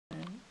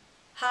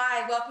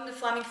Hi, welcome to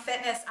Fleming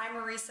Fitness. I'm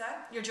Marisa.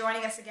 You're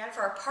joining us again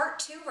for our part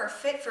 2 of our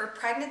Fit for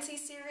Pregnancy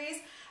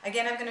series.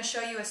 Again, I'm going to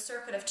show you a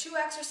circuit of 2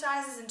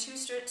 exercises and 2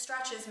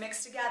 stretches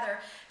mixed together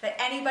that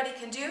anybody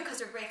can do because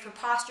they're great for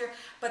posture,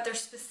 but they're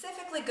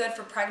specifically good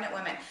for pregnant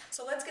women.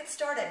 So let's get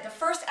started. The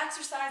first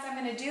exercise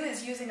I'm going to do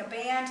is using a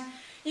band.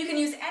 You can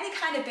use any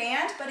kind of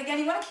band, but again,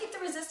 you want to keep the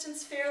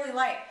resistance fairly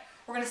light.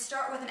 We're going to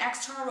start with an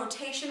external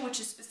rotation, which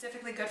is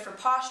specifically good for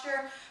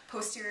posture.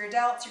 Posterior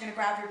delts, you're going to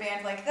grab your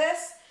band like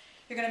this.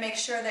 You're going to make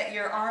sure that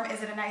your arm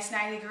is at a nice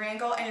 90-degree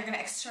angle, and you're going to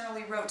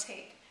externally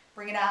rotate.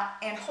 Bring it out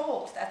and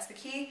hold. That's the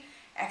key.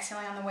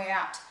 Exhaling on the way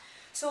out.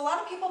 So a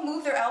lot of people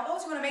move their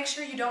elbows. You want to make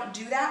sure you don't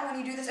do that when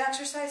you do this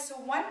exercise. So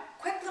one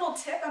quick little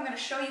tip I'm going to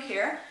show you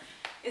here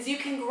is you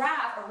can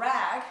grab a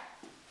rag,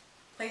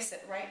 place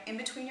it right in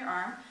between your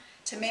arm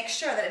to make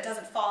sure that it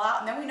doesn't fall out,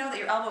 and then we know that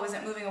your elbow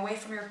isn't moving away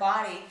from your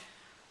body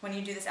when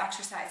you do this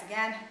exercise.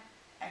 Again,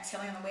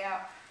 exhaling on the way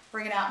out.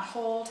 Bring it out and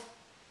hold,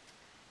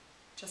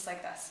 just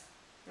like this.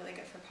 Really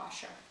good for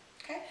posture.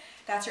 Okay,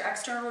 that's your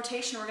external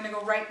rotation. We're going to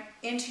go right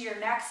into your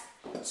next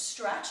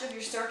stretch of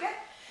your circuit.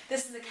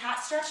 This is a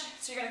cat stretch,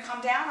 so you're going to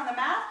come down on the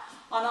mat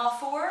on all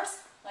fours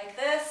like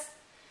this,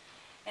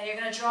 and you're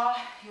going to draw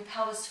your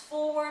pelvis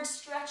forward,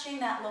 stretching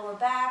that lower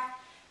back.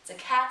 It's a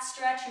cat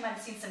stretch. You might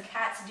have seen some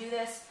cats do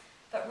this,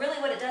 but really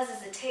what it does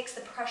is it takes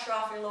the pressure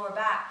off your lower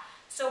back.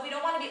 So we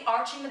don't want to be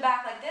arching the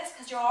back like this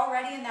because you're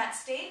already in that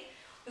state.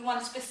 We want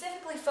to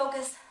specifically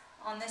focus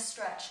on this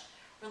stretch,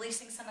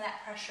 releasing some of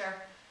that pressure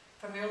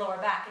from your lower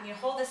back. And you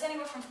hold this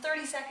anywhere from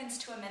 30 seconds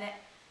to a minute,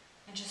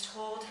 and just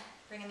hold,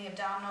 bring in the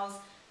abdominals,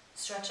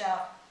 stretch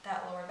out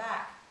that lower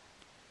back.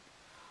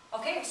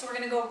 Okay, so we're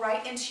going to go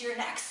right into your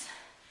next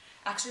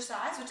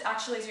exercise, which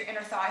actually is your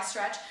inner thigh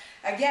stretch.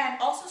 Again,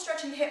 also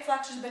stretching the hip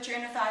flexors, but your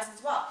inner thighs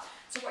as well.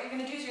 So what you're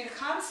going to do is you're going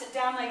to come, sit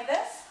down like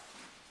this,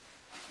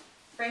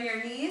 bring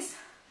your knees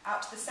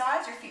out to the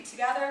sides, your feet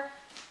together,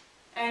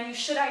 and you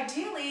should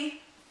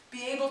ideally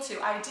be able to,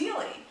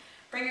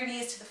 bring your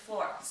knees to the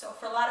floor. So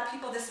for a lot of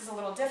people this is a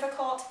little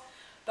difficult,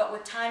 but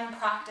with time and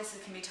practice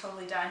it can be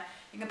totally done.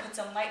 You can put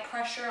some light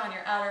pressure on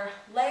your outer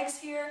legs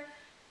here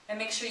and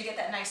make sure you get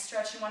that nice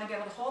stretch. You want to be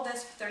able to hold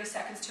this for 30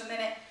 seconds to a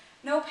minute.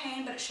 No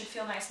pain, but it should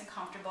feel nice and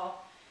comfortable.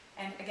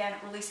 And again,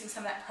 releasing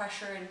some of that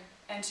pressure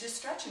and just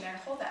stretching there and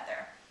hold that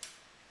there.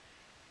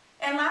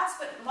 And last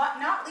but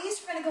not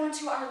least, we're going to go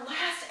into our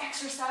last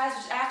exercise,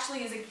 which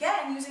actually is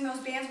again using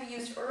those bands we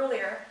used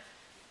earlier.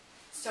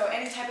 So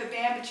any type of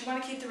band, but you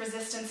want to keep the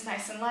resistance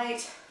nice and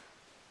light.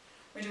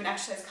 We're doing an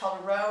exercise called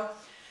a row.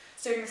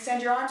 So you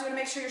extend your arms. You want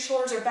to make sure your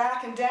shoulders are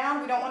back and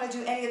down. We don't want to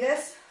do any of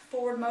this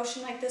forward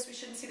motion like this. We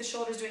shouldn't see the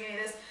shoulders doing any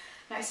of this.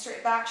 Nice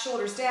straight back,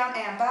 shoulders down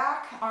and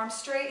back, arms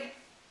straight.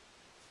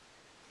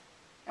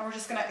 And we're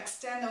just going to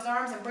extend those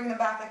arms and bring them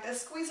back like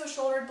this. Squeeze those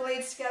shoulder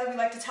blades together. We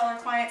like to tell our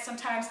clients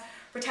sometimes,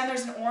 pretend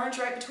there's an orange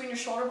right between your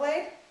shoulder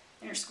blade,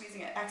 and you're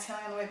squeezing it.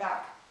 Exhaling on the way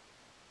back.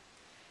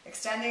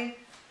 Extending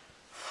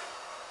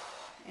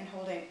and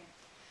holding.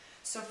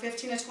 So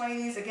 15 to 20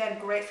 of these, again,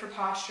 great for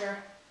posture.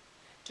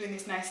 Doing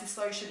these nice and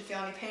slow, you shouldn't feel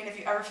any pain. If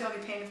you ever feel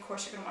any pain, of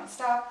course, you're going to want to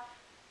stop.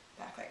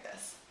 Back like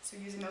this. So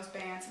using those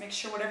bands, make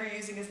sure whatever you're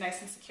using is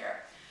nice and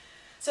secure.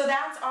 So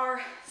that's our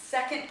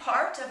second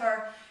part of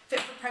our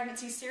Fit for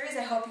Pregnancy series.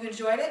 I hope you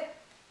enjoyed it,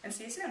 and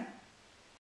see you soon.